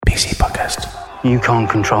PC Podcast. You can't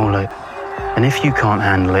control it. And if you can't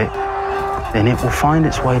handle it, then it will find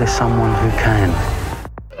its way to someone who can.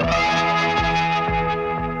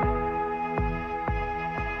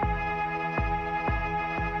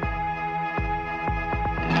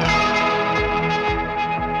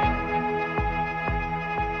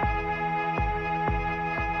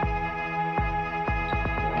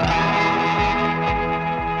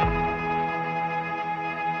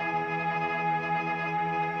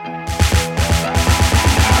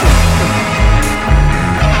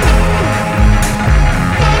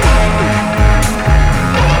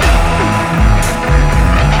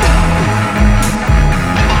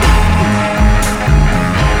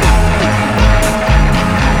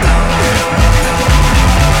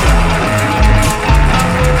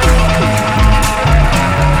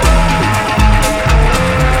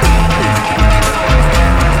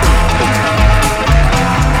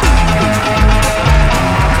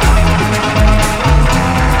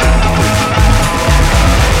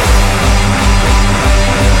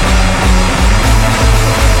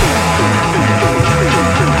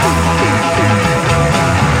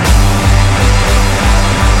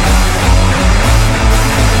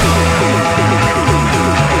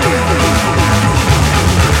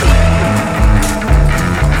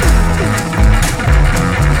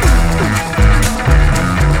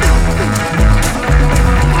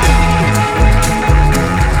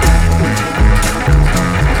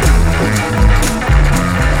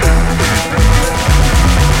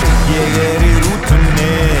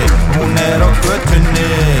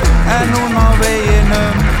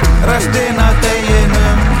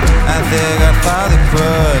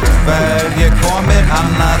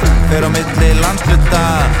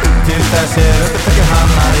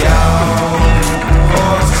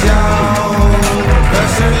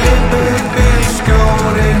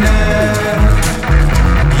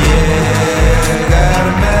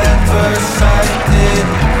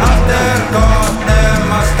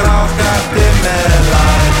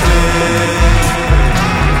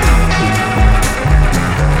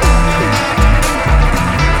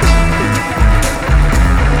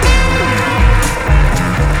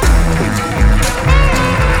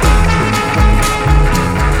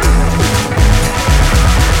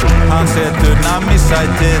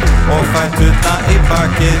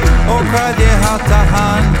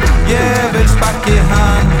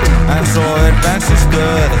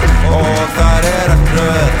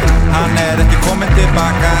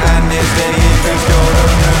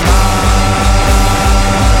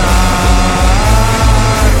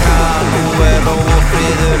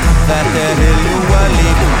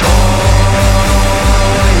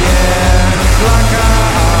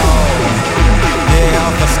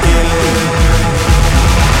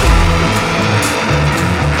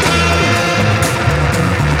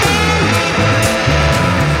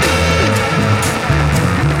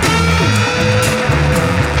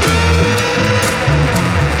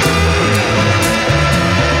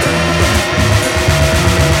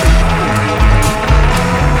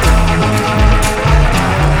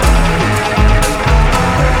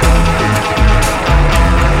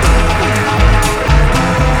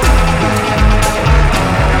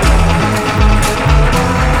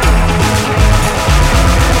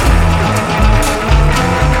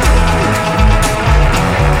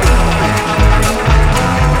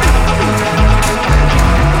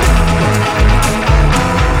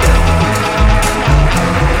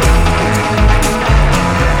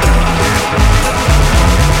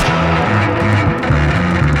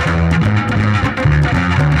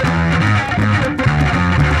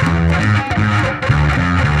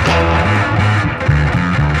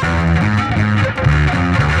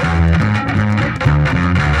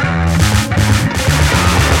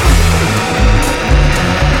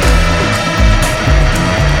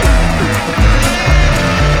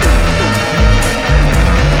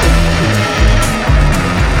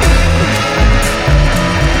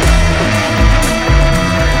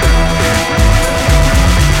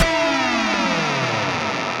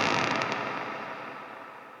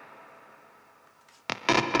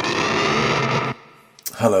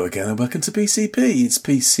 Hello again and welcome to PCP. It's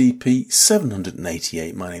PCP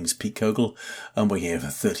 788. My name is Pete Kogel and we're here for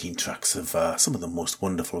 13 tracks of some of the most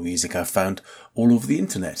wonderful music I've found all over the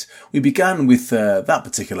internet. We began with that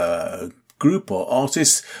particular group or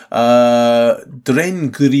artist, Drengurin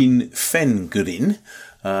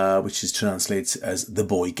Fengurin, which is translated as The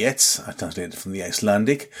Boy Gets. I translated from the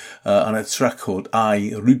Icelandic, on a track called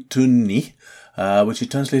I Rutunni, which is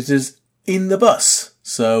translated as In the Bus.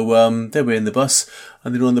 So they were in the bus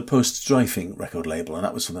and they're on the Post-Strifing record label, and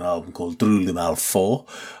that was from an album called Drúlimal 4.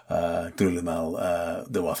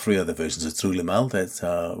 There were 3 other versions of Drúlimal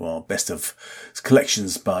that best of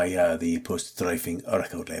collections by the Post-Strifing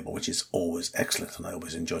record label, which is always excellent, and I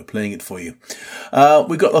always enjoy playing it for you.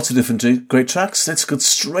 We've got lots of different great tracks. Let's go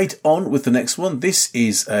straight on with the next one. This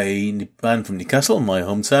is a band from Newcastle, my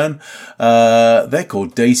hometown. They're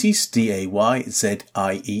called Daisies, Dayzies,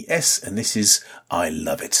 and this is I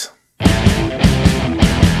Love It.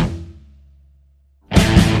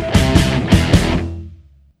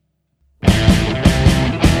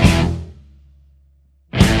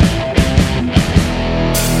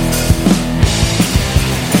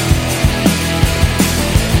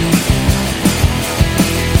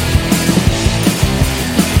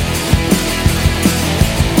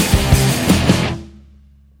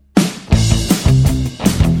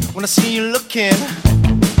 When I see you looking,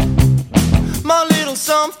 my little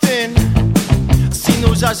something, I seen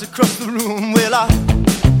those eyes across the room. Well, I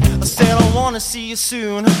said I wanna see you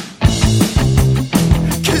soon, 'cause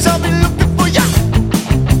I've been looking for you,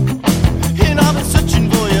 and I've been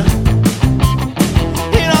searching for you,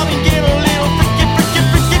 and I've been getting a little freaky,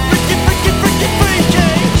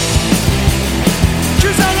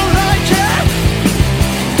 'cause I don't like it.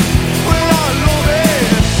 Well, I love it.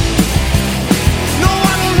 No,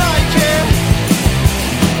 I don't like it.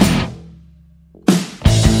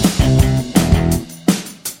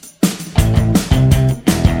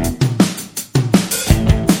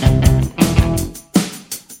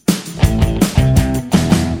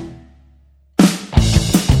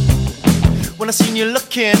 When I seen you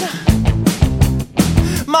looking,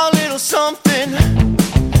 my little something,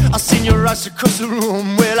 I seen your eyes across the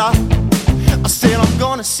room. Well, I said I'm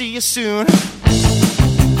gonna see you soon,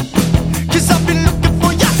 'cause I've been looking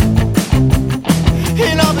for you,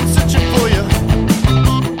 and I've been searching for you.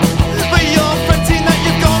 But you're fretting that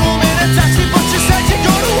you've gone home in a taxi, but you said you're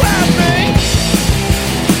gonna have me,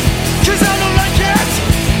 'cause I don't like it.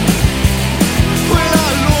 Well, I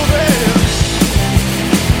love it.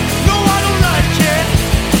 No, I don't like it.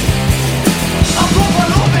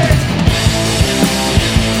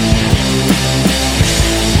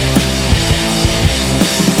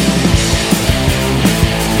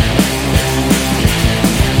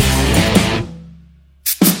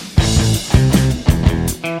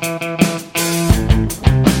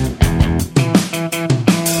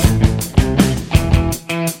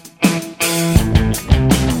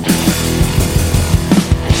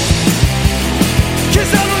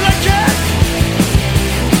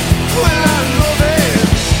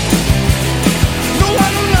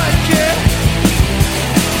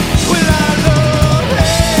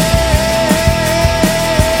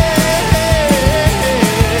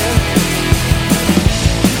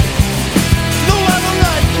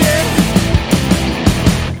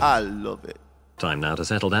 I love it. Time now to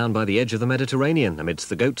settle down by the edge of the Mediterranean amidst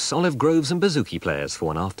the goats, olive groves and bouzouki players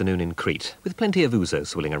for an afternoon in Crete, with plenty of ouzo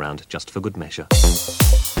swilling around just for good measure.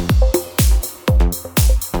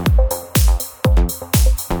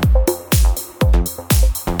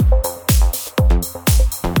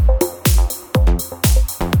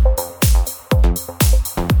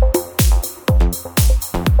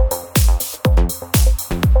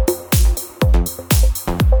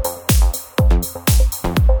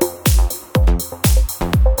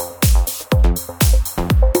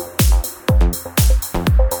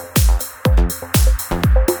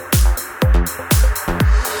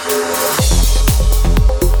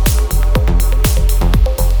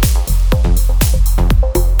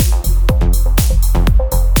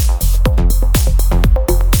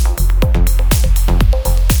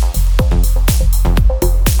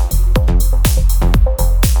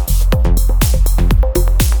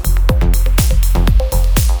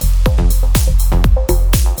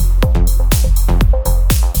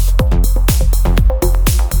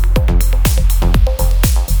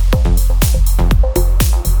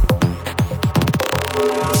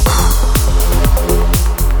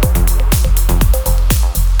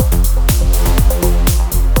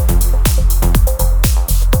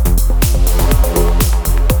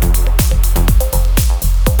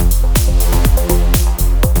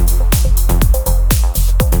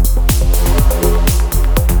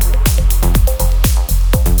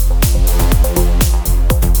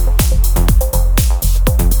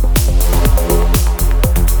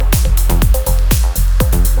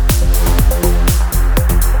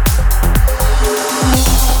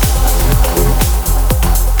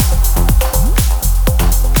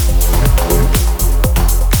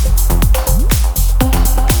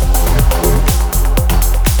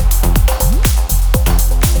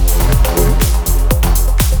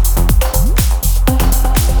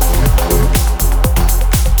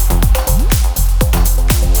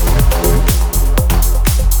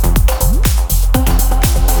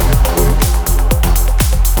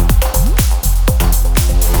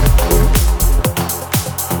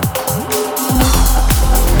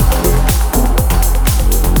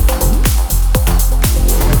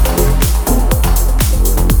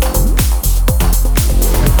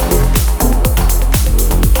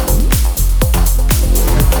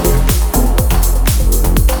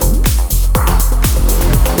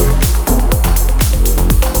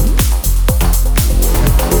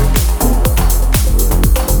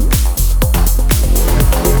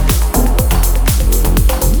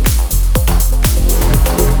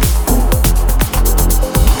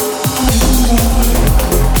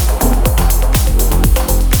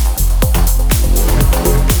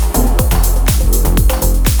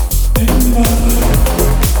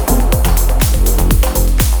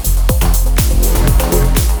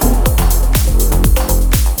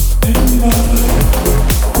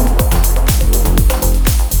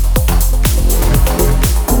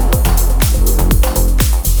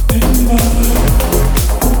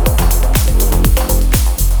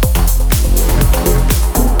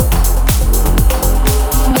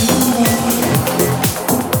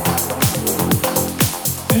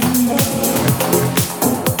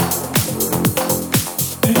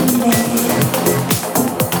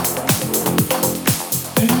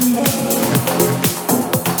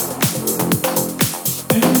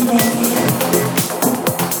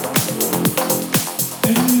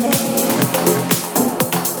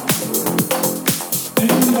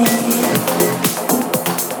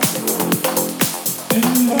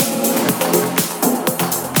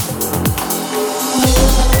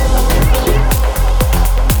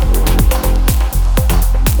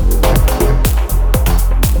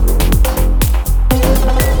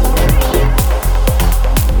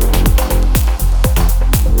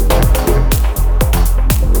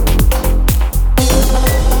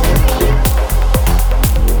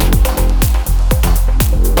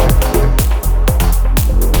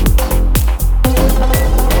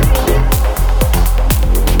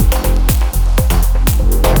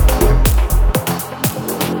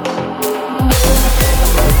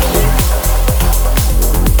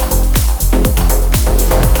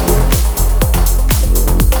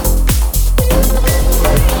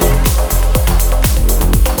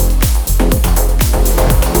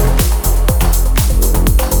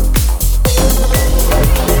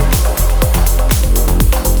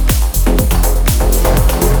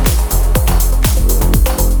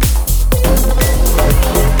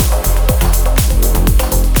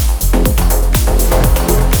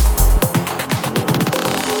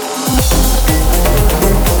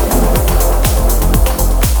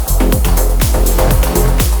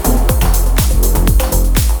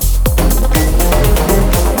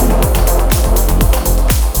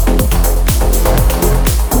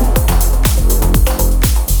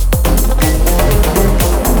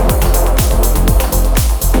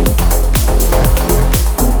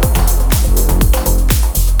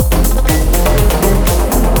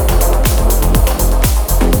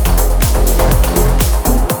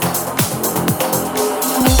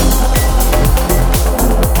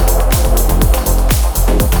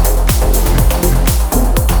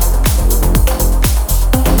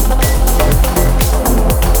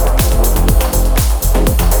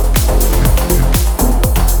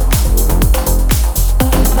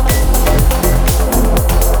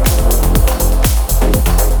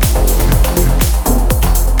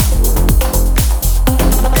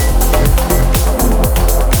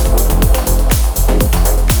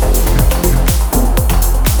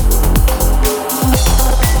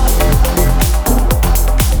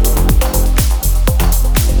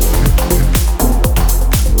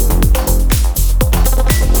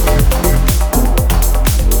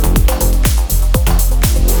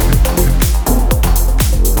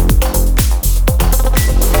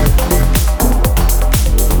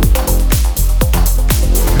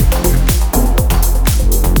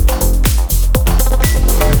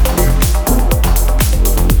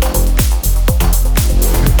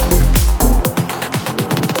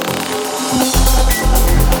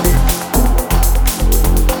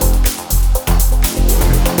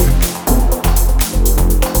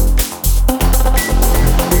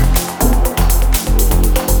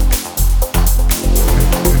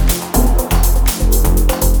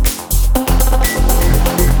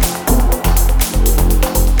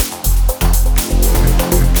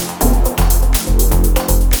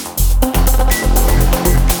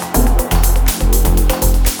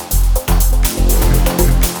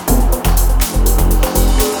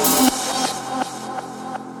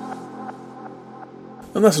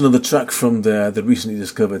 And that's another track from the recently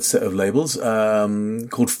discovered set of labels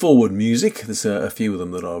called Forward Music. There's a few of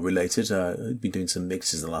them that are related. I've been doing some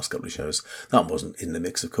mixes in the last couple of shows. That wasn't in the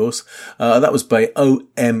mix, of course. That was by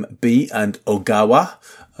OMB and Ogawa.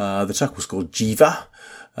 The track was called Jiva.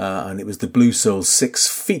 And it was the Blue Soul 6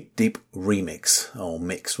 Feet Deep remix, or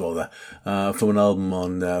mix rather, from an album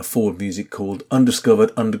on Forward Music called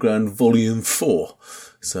Undiscovered Underground Volume 4.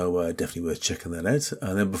 So definitely worth checking that out.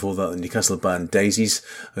 And then before that, the Newcastle band Daisies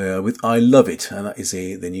with I Love It, and that is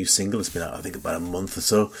the new single. It's been out, I think, about a month or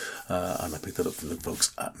so, and I picked that up from the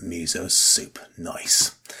folks at Muso Soup.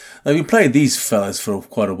 Nice. Now, we've played these fellas for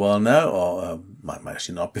quite a while now, or might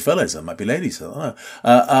actually not be fellas, it might be ladies, I don't know.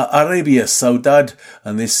 Arabia Saudade,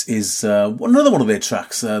 and this is another one of their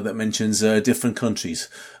tracks that mentions different countries.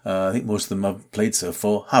 I think most of them I've played so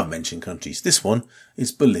far have mentioned countries. This one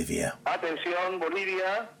is Bolivia. Atención,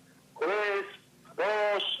 Bolivia. 3, 2,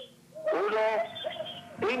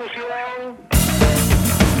 1, inicio.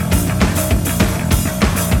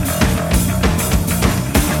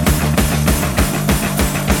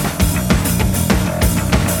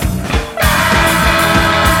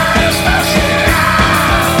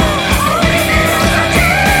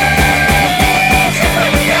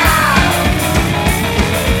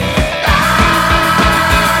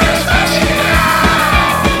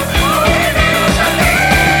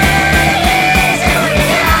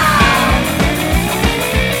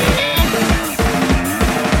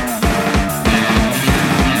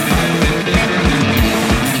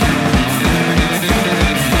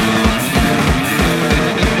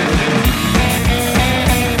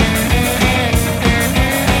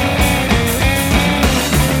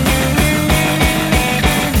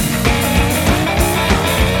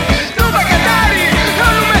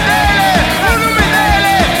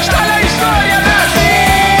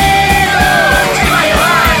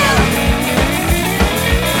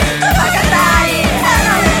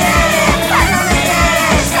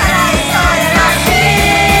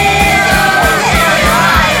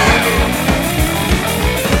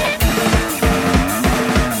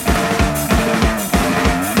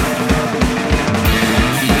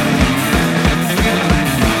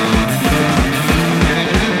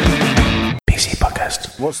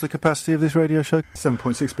 What's the capacity of this radio show?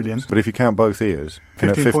 7.6 billion. But if you count both ears,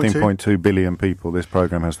 15.2 billion people, this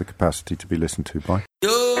programme has the capacity to be listened to by.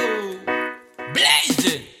 Yo,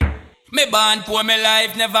 blaze! Me born poor, me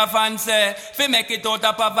life never fancy. Fi make it out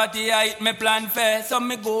of poverty, I hit me plan fair. So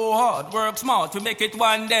me go hard, work smart to make it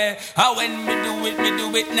one day. How when me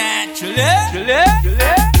do it naturally.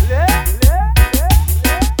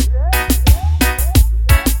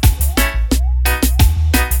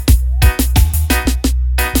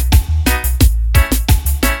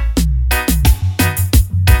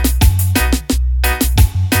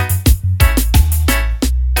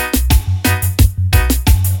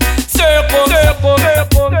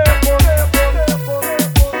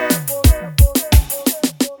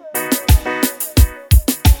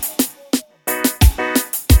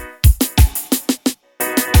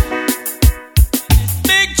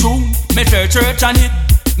 Church and it,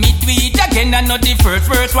 me tweet again and not the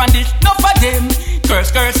first one this. No for them,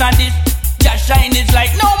 curse and this. Just shine is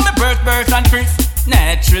like no me birth and Chris.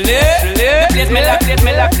 Naturally, me lock.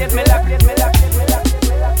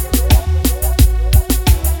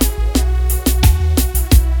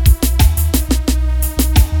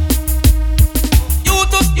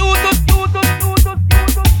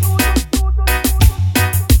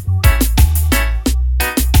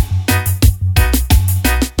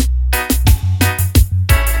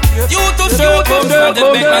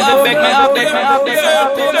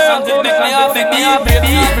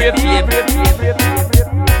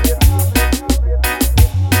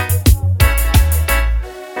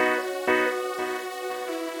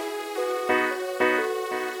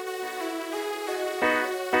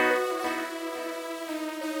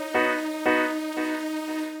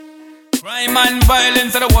 Crime and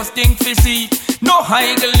violence are the worst thing to see. No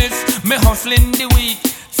idleness, me hustling the week.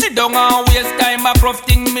 Sit down and waste time a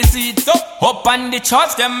crafting me seed. So up on the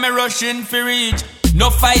charts, them me rushing for reach. No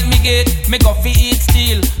fight me get, me go fi eat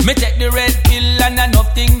steel. Me take the red pill and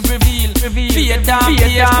nothing's reveal. Fear down,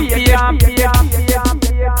 come.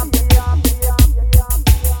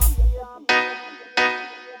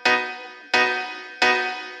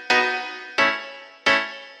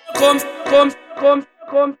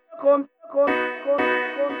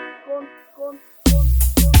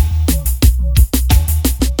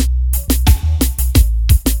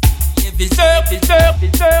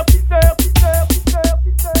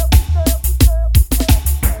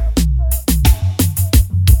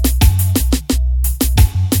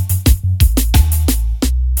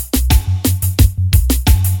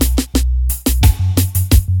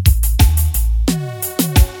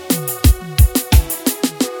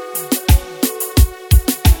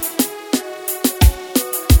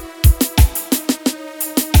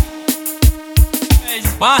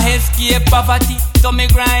 poverty, so me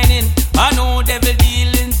grinding. I know devil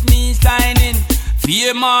dealings, me signing.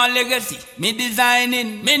 Fear my legacy, me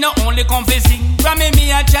designing. Me not only confessing, from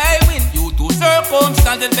me a try win. Due to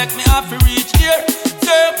circumstances that me have to reach here.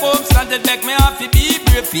 Circumstances that me have to be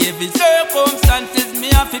brave. Every circumstances me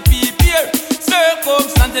have to prepare.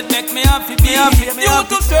 Circumstances that me have to be due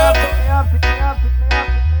to circumstances.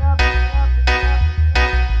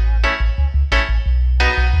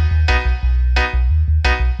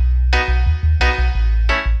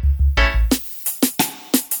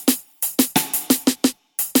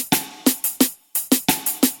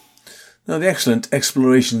 Now, the excellent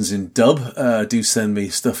Explorations in Dub do send me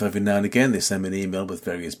stuff every now and again. They send me an email with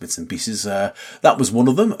various bits and pieces. That was one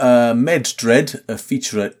of them. Med Dread, a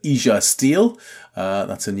feature at Ija Steel.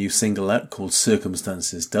 That's a new single out called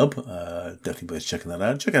Circumstances Dub. Definitely worth checking that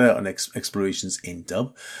out. Check it out on Explorations in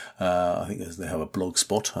Dub. I think they have a blog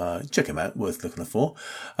spot. Check them out, worth looking for.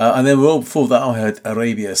 And then before that, I had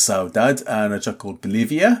Arabia Saudade and a track called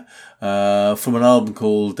Bolivia. From an album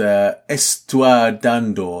called Estoy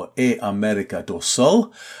Dando e America do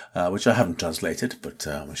Sol, which I haven't translated, but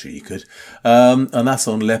I'm sure you could. And that's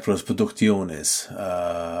on Lepros Producciones,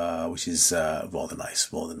 which is rather nice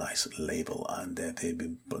label, and they've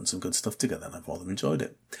been putting some good stuff together, and I've rather enjoyed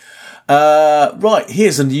it. Right,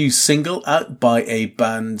 here's a new single out by a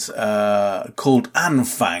band called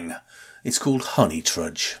Anfang. It's called Honey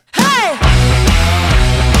Trudge. Hey!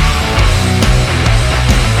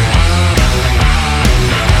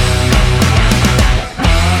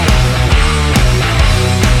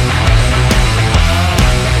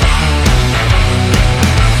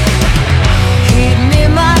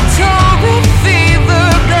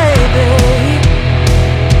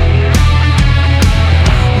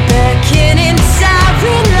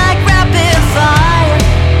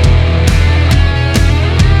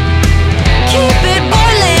 Keep it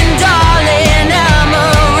boiling, darling. I'm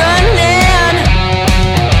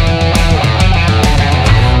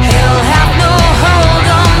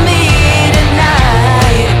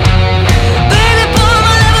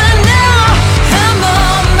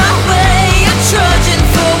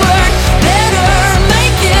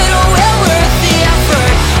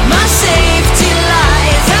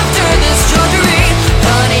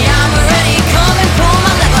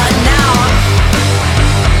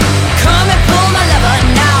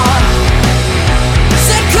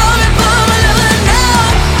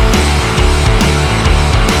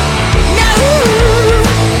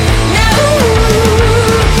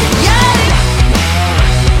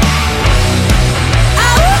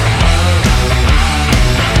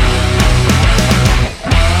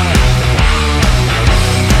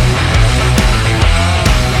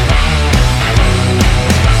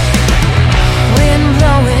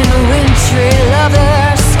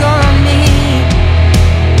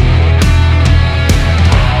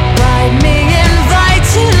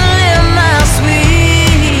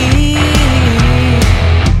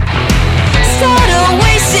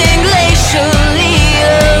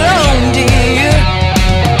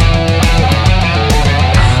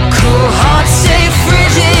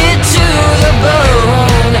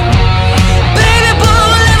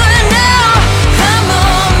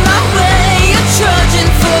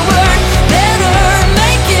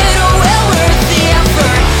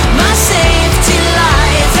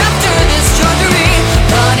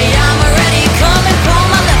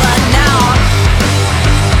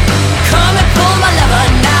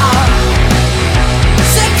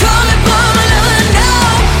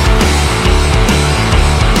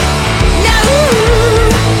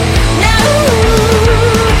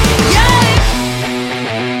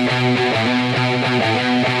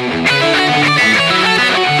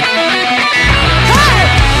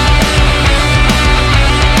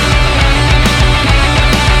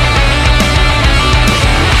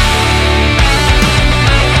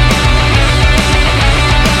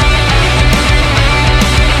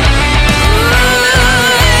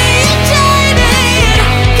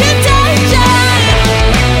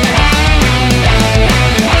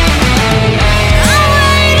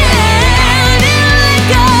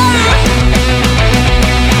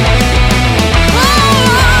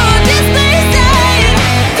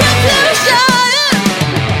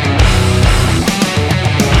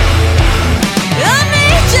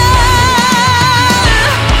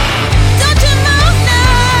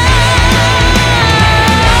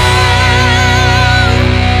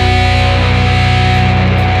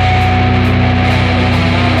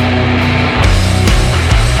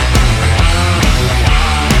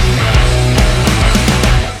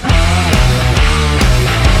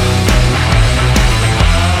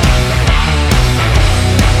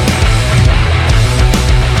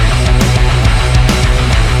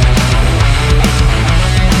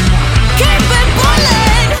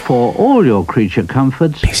all your creature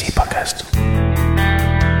comforts. PC Podcast.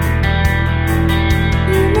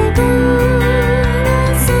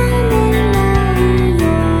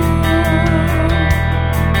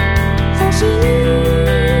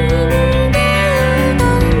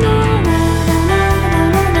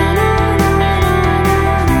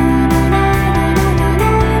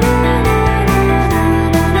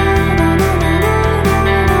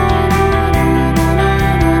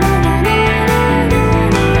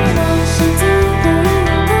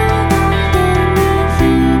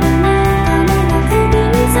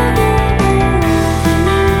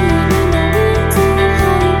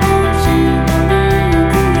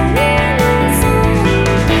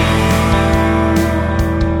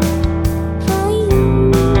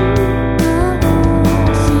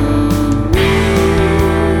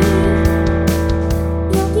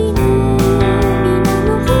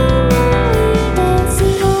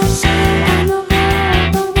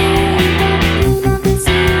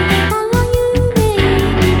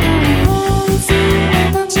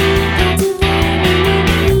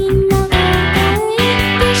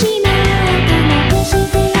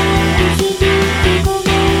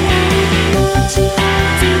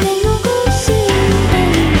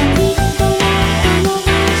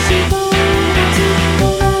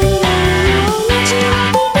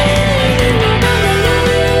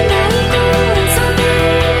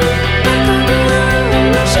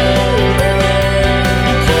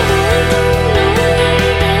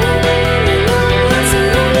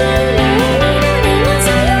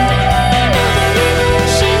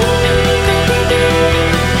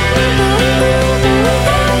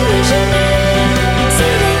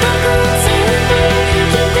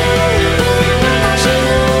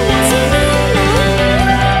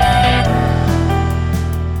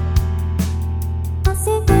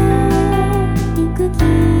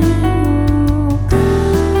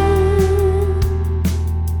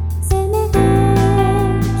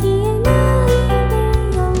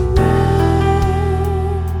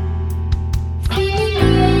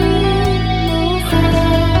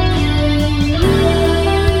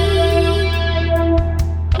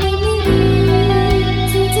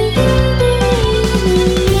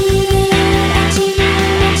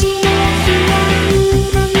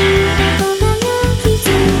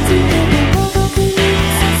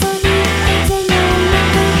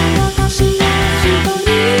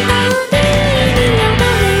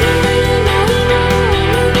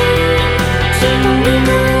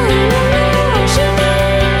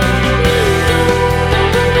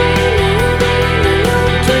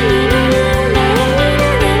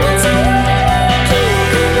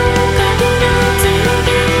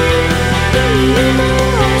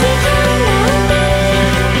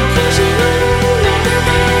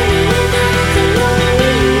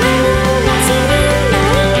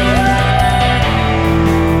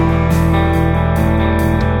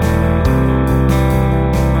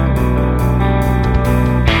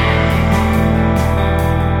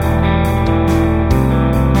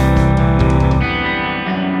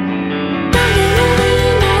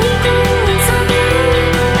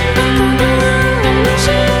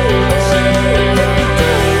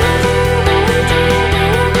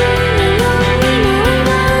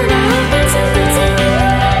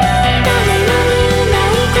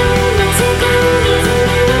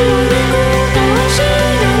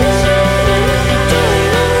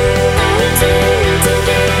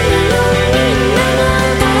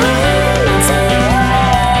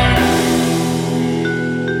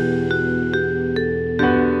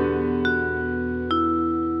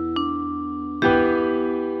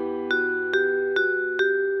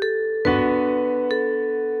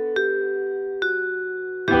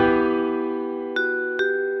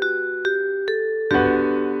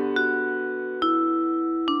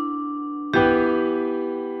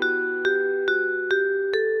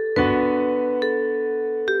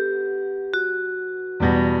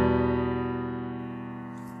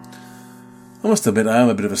 I must admit I am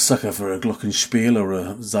a bit of a sucker for a glockenspiel or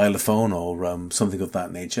a xylophone or something of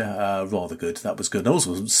that nature. Rather good. That was good. I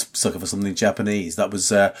also was a sucker for something Japanese. That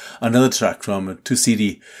was another track from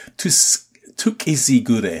Tukizigure,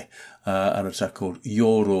 and a track called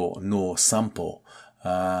Yoro no Sampo.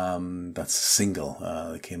 That's a single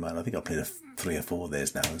that came out. I think I played 3 or 4 of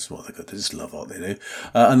theirs now. It's rather good. I just love what they do.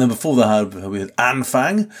 And then before that, we had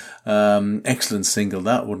Anfang. Excellent single,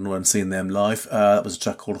 that. Wouldn't want seeing them live. That was a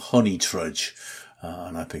track called Honey Trudge.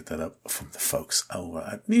 And I picked that up from the folks over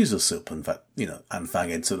at Musosup. In fact,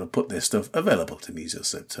 Anfang had sort of put their stuff available to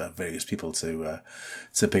Musosup, to various people to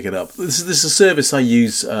pick it up. This is a service I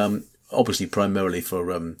use, obviously primarily for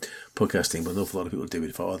podcasting, but an awful lot of people do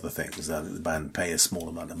it for other things. The band pay a small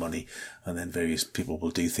amount of money, and then various people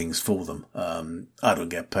will do things for them. I don't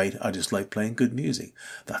get paid. I just like playing good music.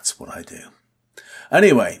 That's what I do.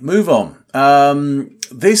 Anyway, move on.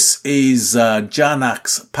 This is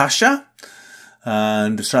Janax Pasha,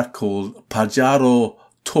 and a track called Pajaro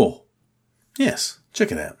To. Yes,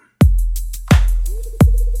 check it out.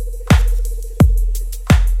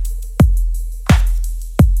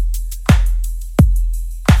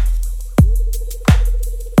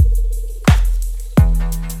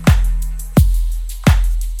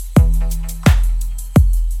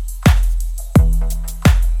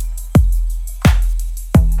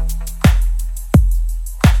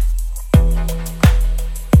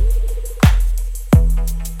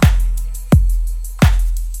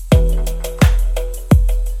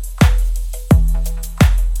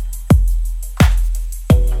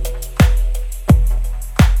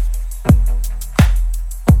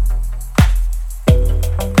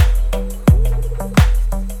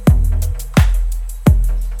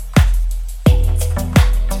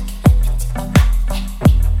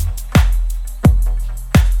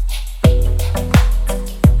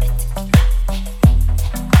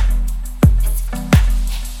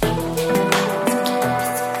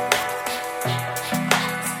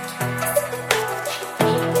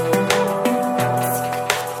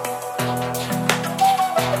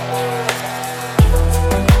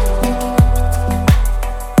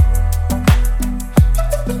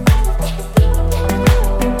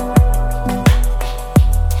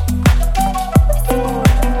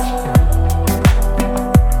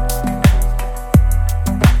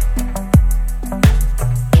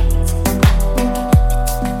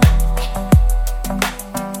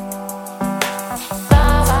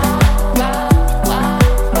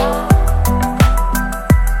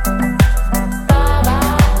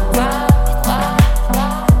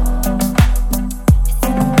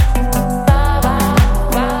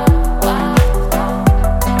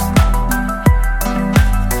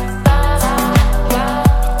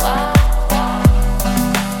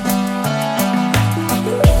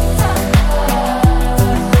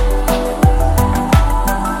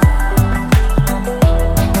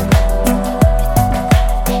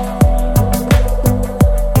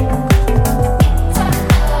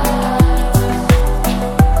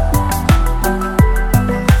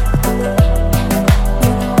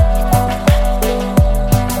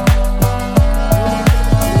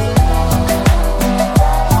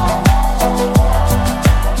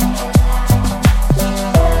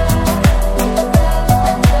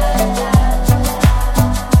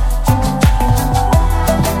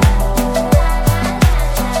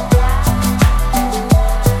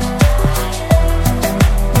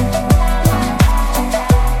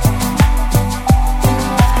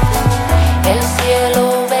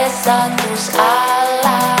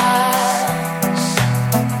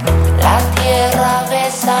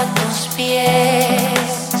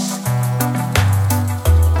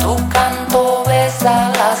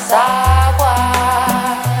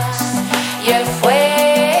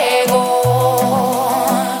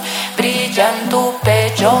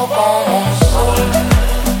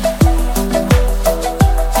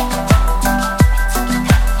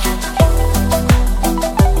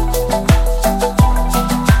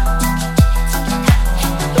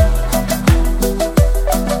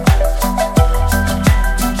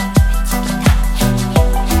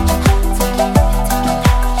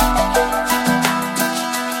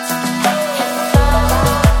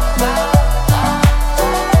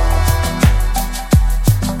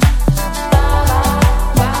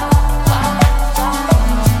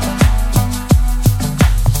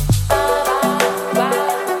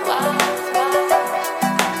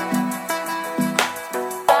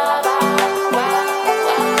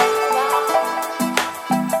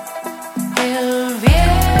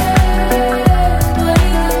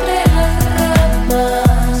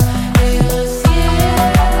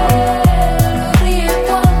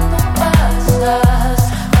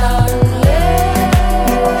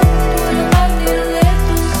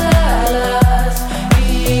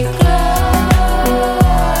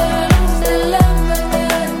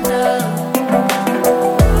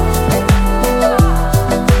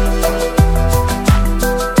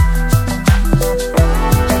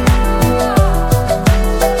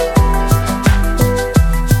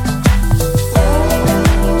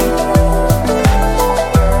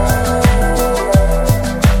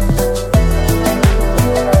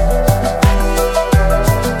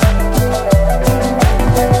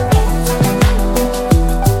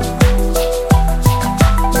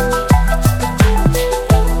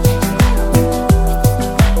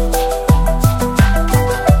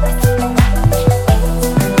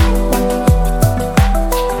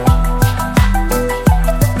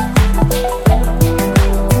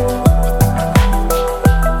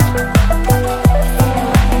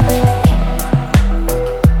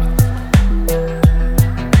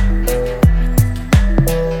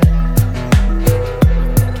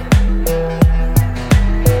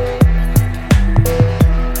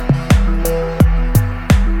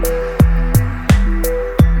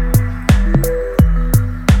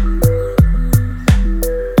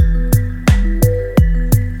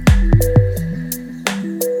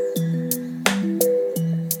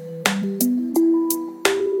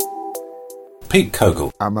 Pete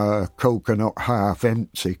Kogel. I'm a coconut half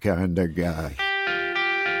empty kind of guy.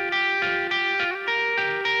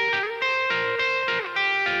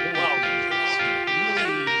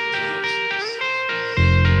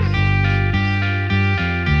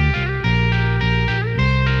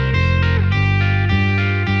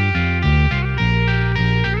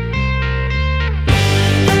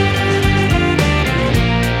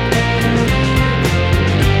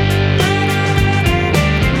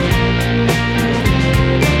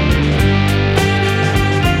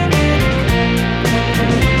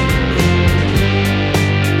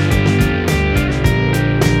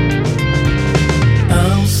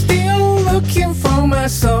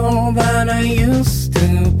 Soul that I used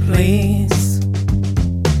to please.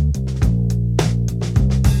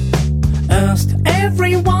 Asked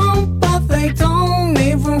everyone, but they don't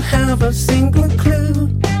even have a single clue.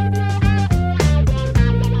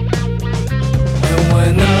 And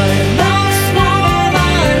when I lost what I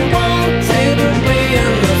wanted to be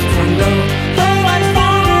an astronaut, though I'd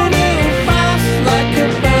fallen fast like a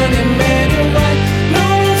burning meteorite, no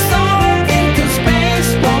soared into space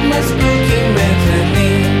from my spooky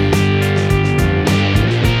mezzanine.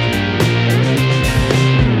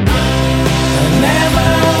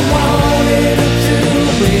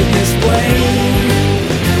 This way,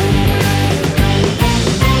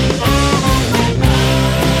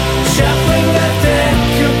 shuffling a deck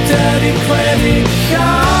of dirty credit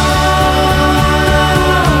cards.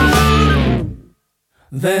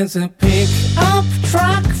 There's a pick-up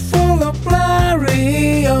truck full of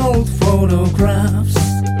blurry old photographs,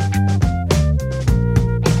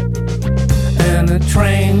 and a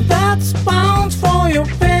train that's bound for your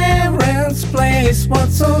parents' place.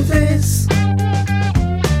 What's all this?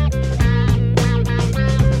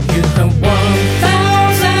 You have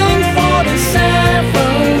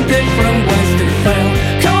 1,047 different ways to fail,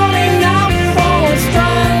 calling out for a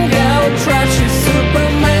strung-out, trashy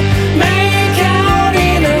Superman. Make out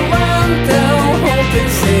in a rundown haunted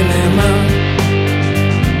cinema.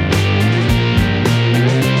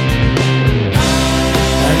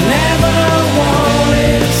 I never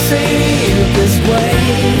wanted to see you this way.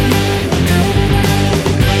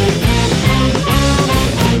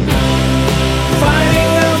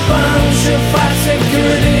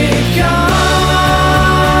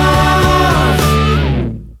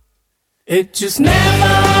 It just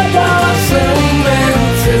never wasn't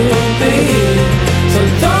meant to be, so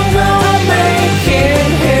don't go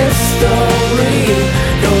making history,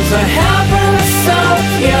 'cause I haven't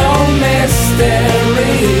solved your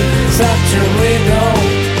mystery. Such a riddle.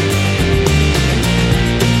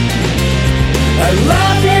 I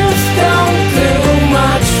love you, don't do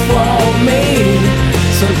much for me,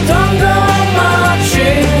 so don't go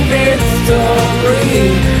marching victory,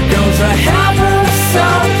 'cause I haven't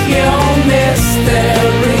solved your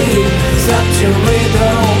mystery. Such a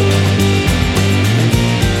riddle.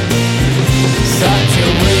 Such a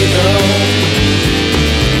riddle.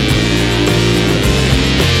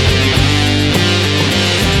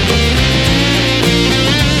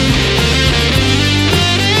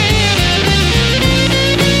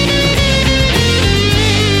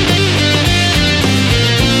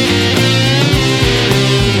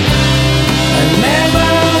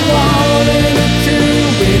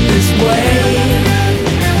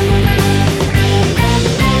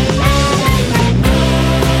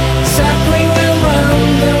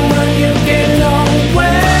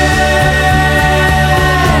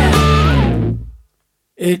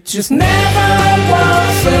 It just never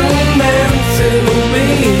wasn't meant to be,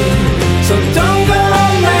 so don't go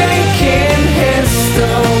making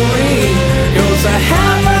history, 'cause I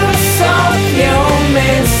haven't solved your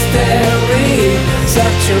mystery.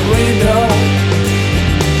 Such a riddle.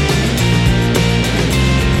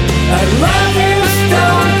 I love you,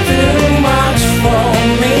 don't do much for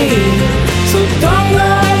me, so don't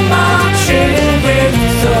go marching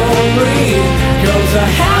victory, 'cause I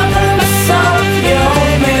haven't solved your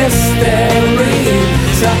mystery.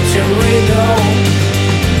 Such a riddle.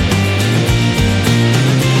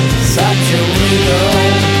 Such a riddle.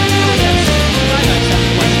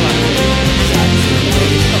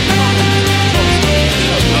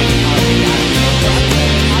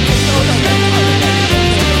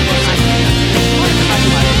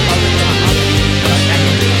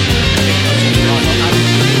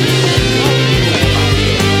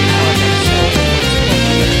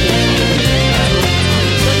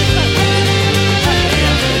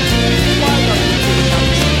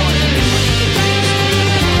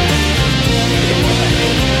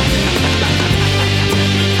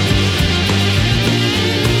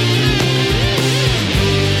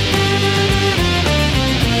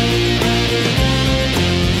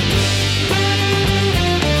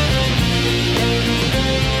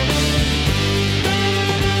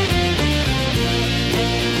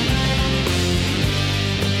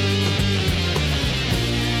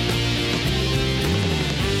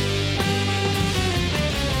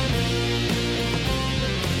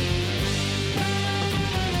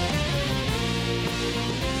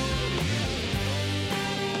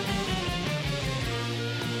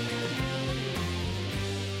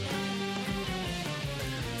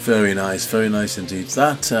 Very nice indeed.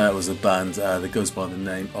 That was a band that goes by the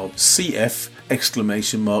name of CF !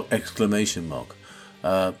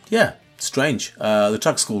 Yeah, strange. The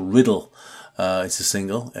track's called Riddle. It's a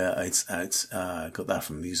single. It's out. Got that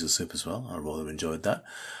from Musa Soup as well. I rather enjoyed that.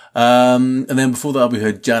 And then before that we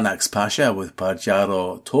heard Janax Pasha with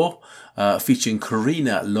Pajaro To, featuring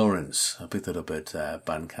Karina Lawrence. I picked that up at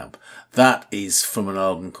Bandcamp. That is from an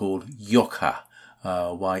album called Yokha,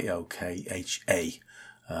 Yokha,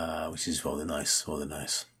 which is rather nice.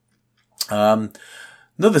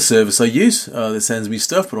 Another service I use that sends me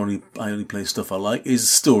stuff, but I only play stuff I like, is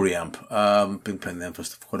StoryAmp. Been playing them for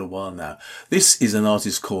quite a while now. This is an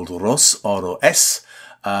artist called Ross, R-O-S.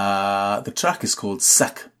 The track is called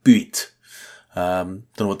Sak Buit. Don't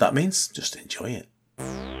know what that means, just enjoy it.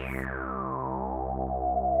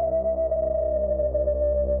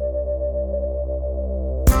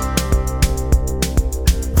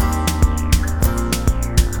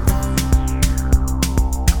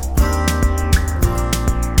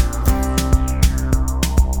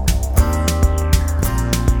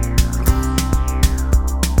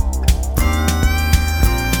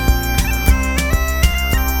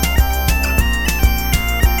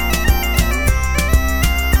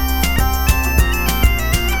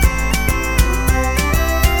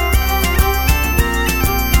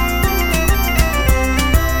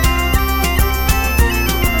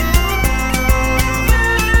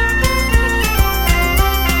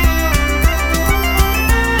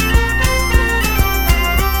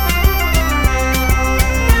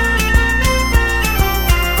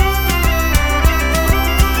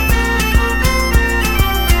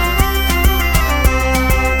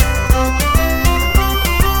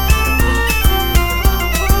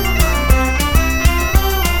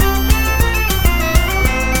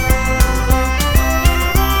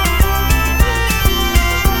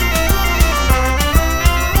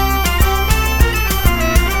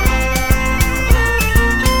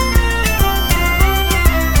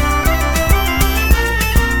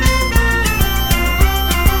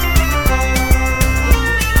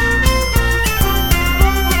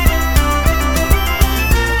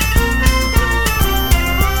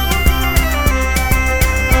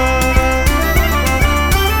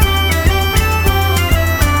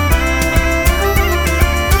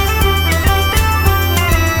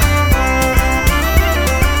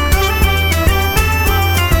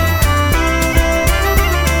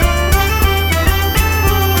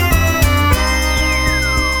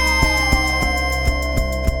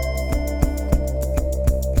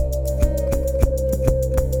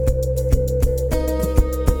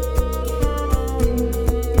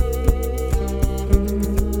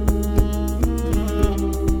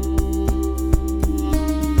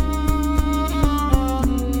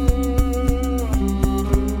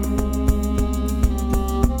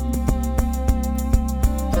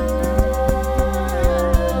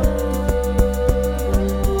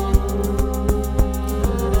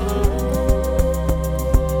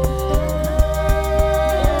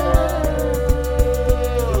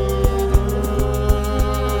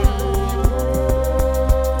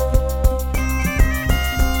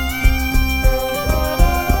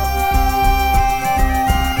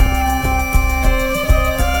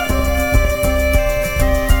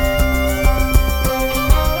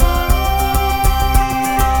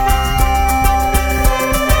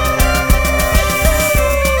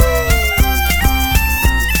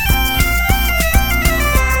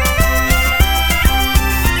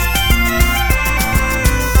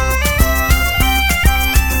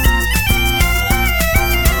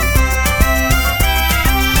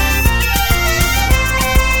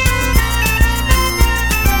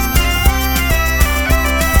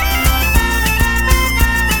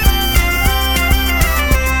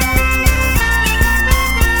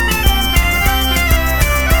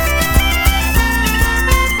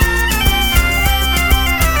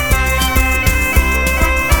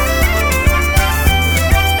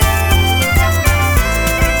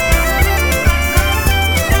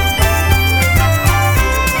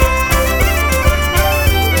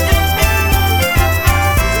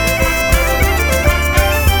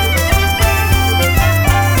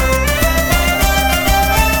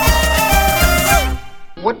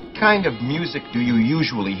 kind of music do you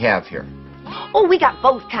usually have here? Oh, we got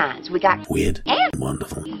both kinds. We got weird and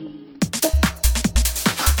wonderful.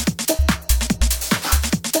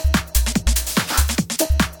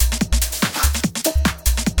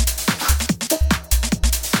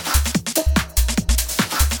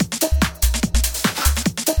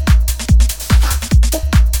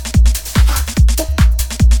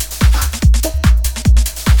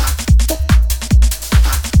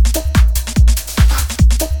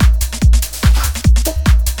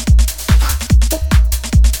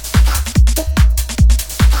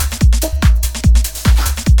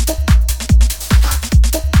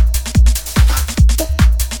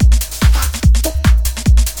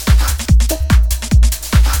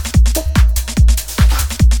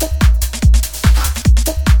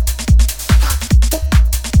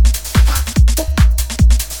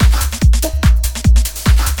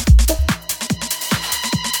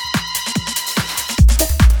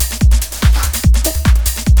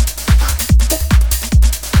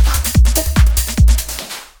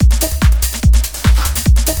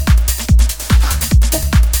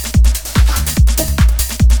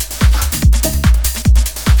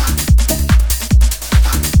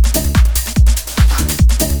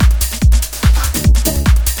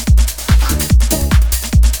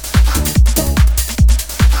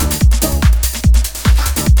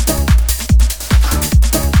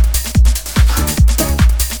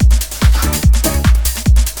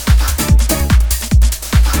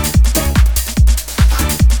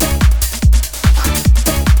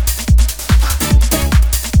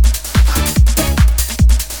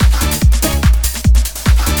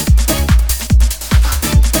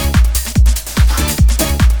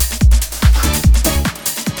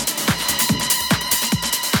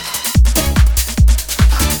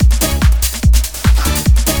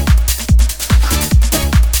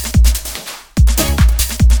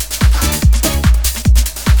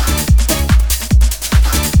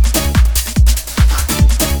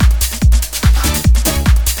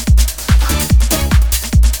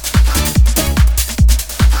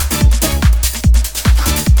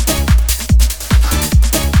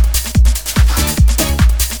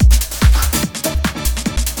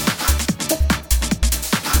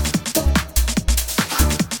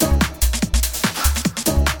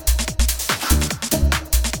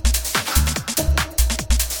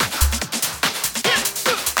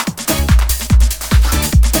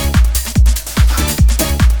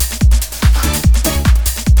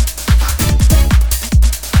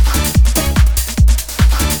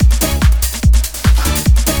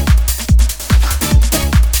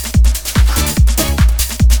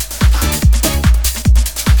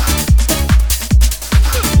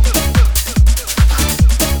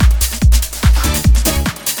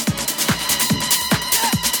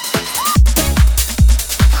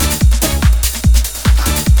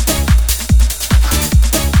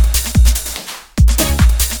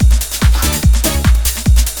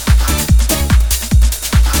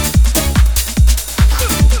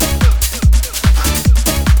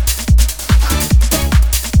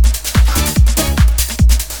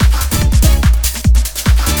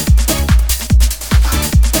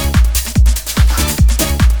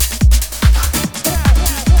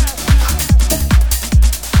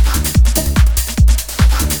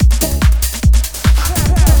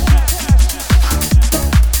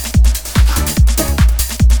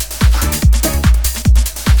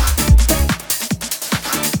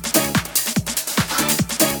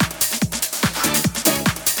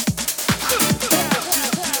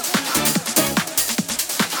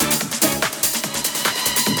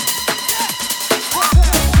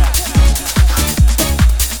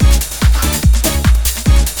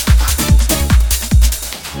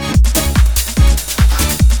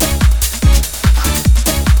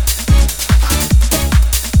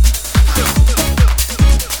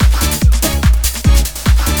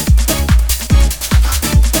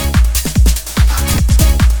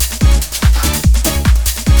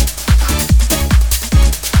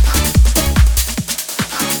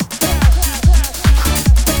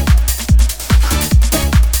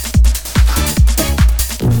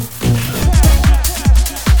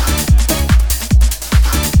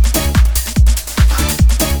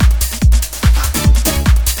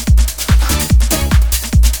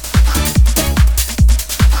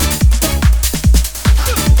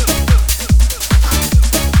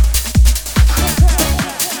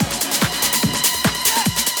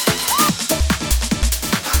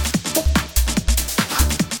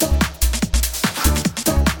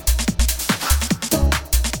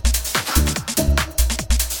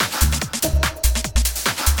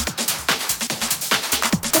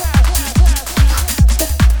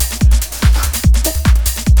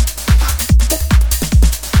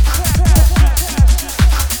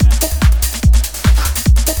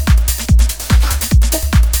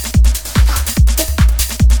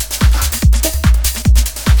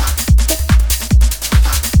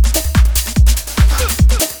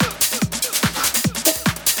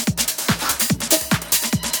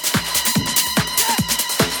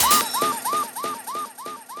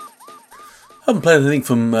 Haven't played anything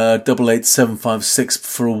from 88756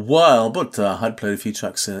 for a while, but I had played a few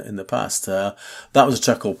tracks in the past. That was a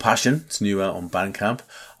track called Passion. It's new out on Bandcamp.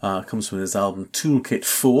 Comes from his album Toolkit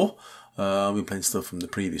 4. We've been playing stuff from the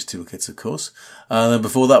previous Toolkits, of course. And then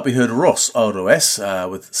before that, we heard Ross, R-O-S,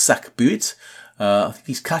 with Sac Buit. I think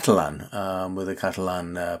he's Catalan, with the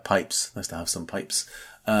Catalan pipes. Nice to have some pipes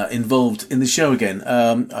involved in the show again.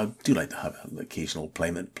 I do like to have an occasional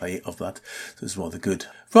play of that, so it's rather good.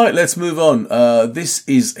 Right, let's move on. This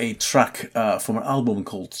is a track from an album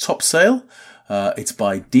called Topsail. It's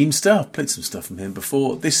by Deemster. I've played some stuff from him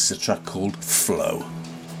before. This is a track called Flow.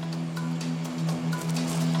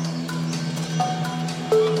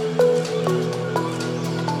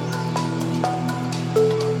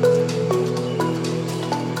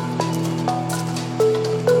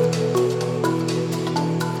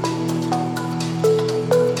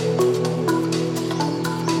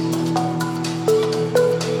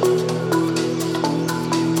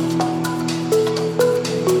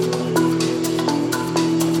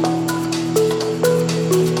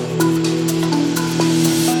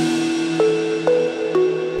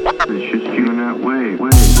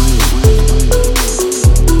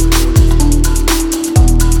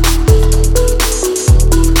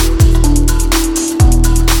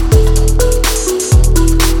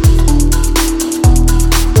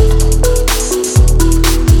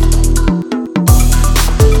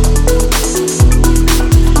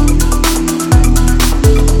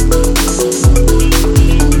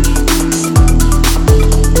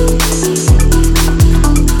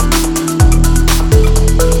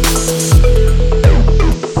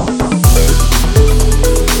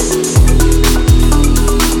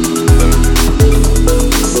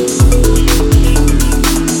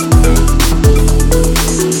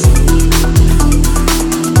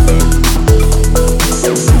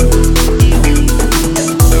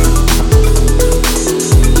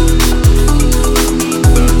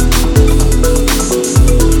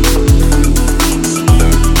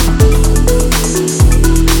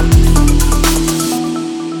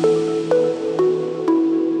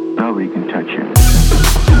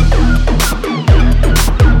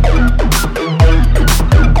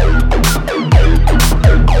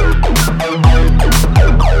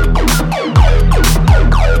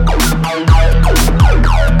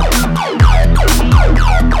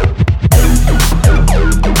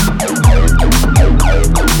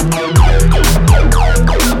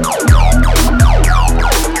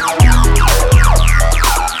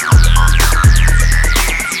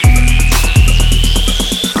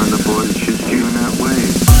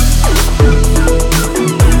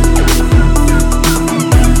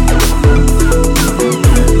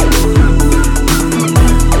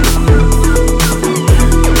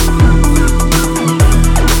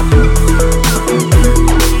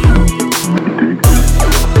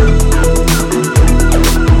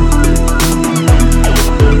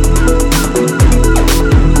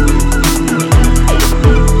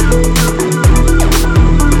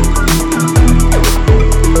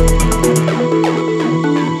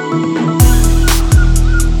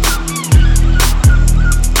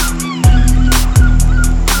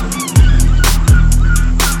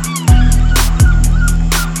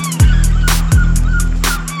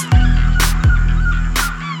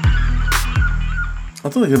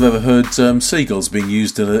 I don't think I've ever heard seagulls being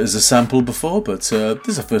used as a sample before, but this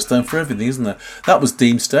is the first time for everything, isn't there? That was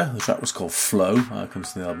Deemster. The track was called Flow.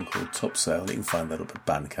 Comes from the album called Topsail. You can find that up at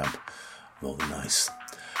Bandcamp. Rather nice.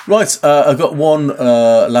 Right, I've got one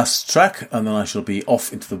last track, and then I shall be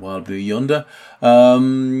off into the wild blue yonder.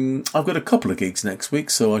 I've got a couple of gigs next week,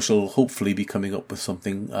 so I shall hopefully be coming up with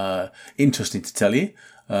something interesting to tell you.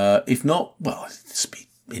 If not, well, it'll be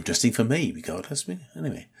interesting for me, regardless.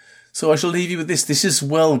 Anyway. So I shall leave you with this. This is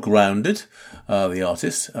Well Grounded, the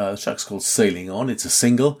artist. The track's called Sailing On. It's a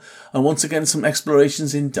single. And once again, some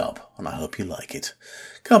explorations in dub. And I hope you like it.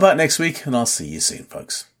 Come back next week and I'll see you soon,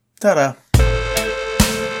 folks. Ta-da!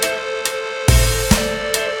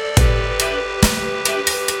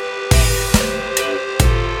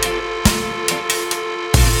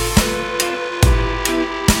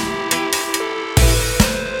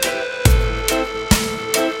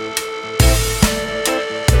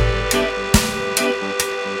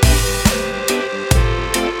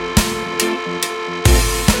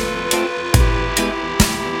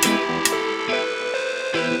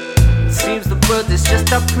 It's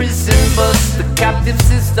just a prison bus. The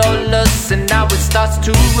captives is all us, and now it starts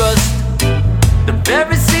to rust. The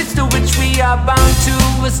very seats to which we are bound to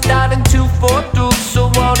are starting to fall through.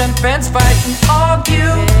 So all them friends fight and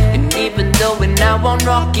argue, and even though we're now on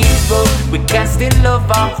rocky road, we can still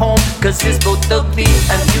love our home, cause it's both ugly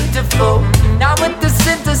and beautiful. Now at this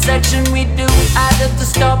intersection we do either to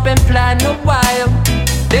stop and plan a while.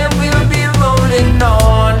 Then we'll be rolling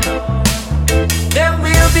on. Then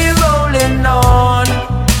we'll be rolling on.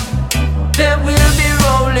 Then we'll be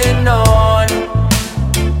rolling on.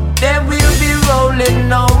 Then we'll be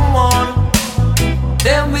rolling on.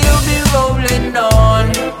 Then we'll be rolling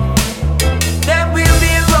on. Then we'll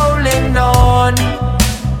be rolling on.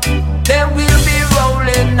 Then we'll be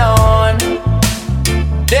rolling on.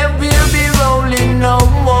 Then we'll be rolling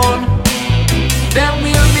on. Then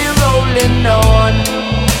we'll be rolling on.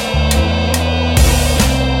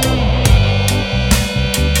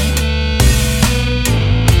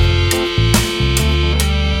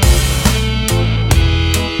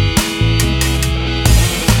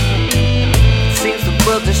 Seems the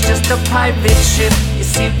world is just a pirate ship. You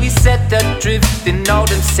see, we set adrift and all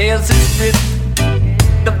them sails adrift.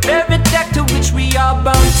 The very deck to which we are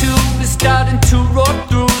bound to is starting to roll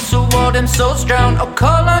through. So all them souls drown, I'll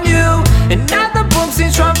call on you. And now the boom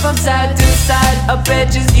seems run from side to side. I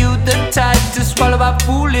bet it's you the tide to swallow our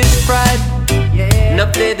foolish pride. And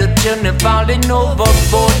up little children falling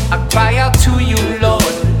overboard, I cry out to you,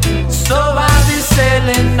 Lord. So I'll be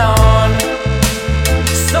sailing on.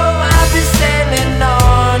 So I'll be sailing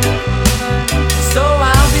on. So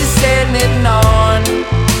I'll be sailing on.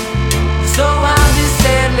 So I'll be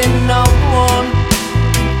sailing on.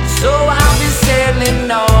 So I'll be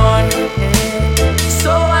sailing on.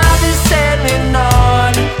 So I'll be sailing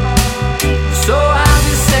on. So I'll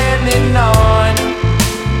be sailing on.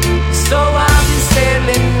 So I'll be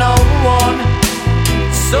sailing on.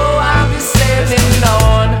 So I'll be sailing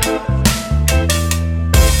on.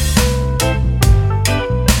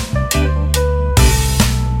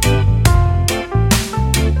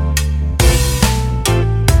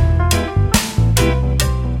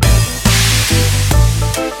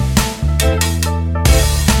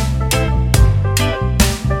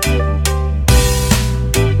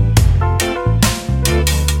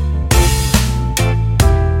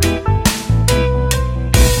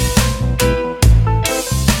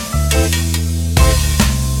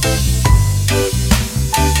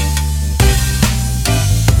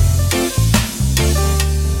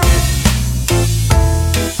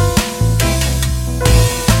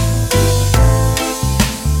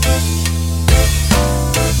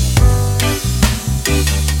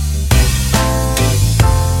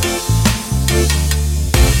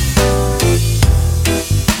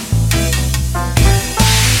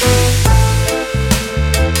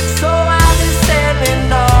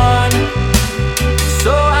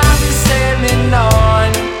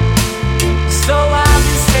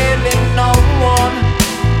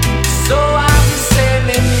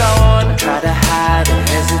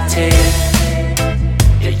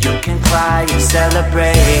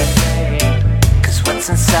 Celebrate, 'cause what's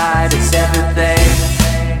inside is everything.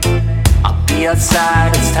 I'll be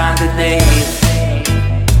outside, it's time to leave.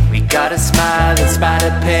 We gotta smile in spite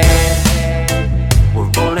of pain. We're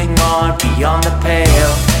rolling on beyond the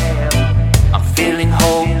pale. I'm feeling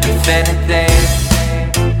hope, if anything.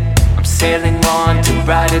 I'm sailing on to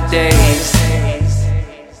brighter days.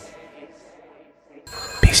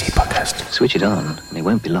 PC Podcast. Switch it on, and it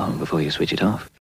won't be long before you switch it off.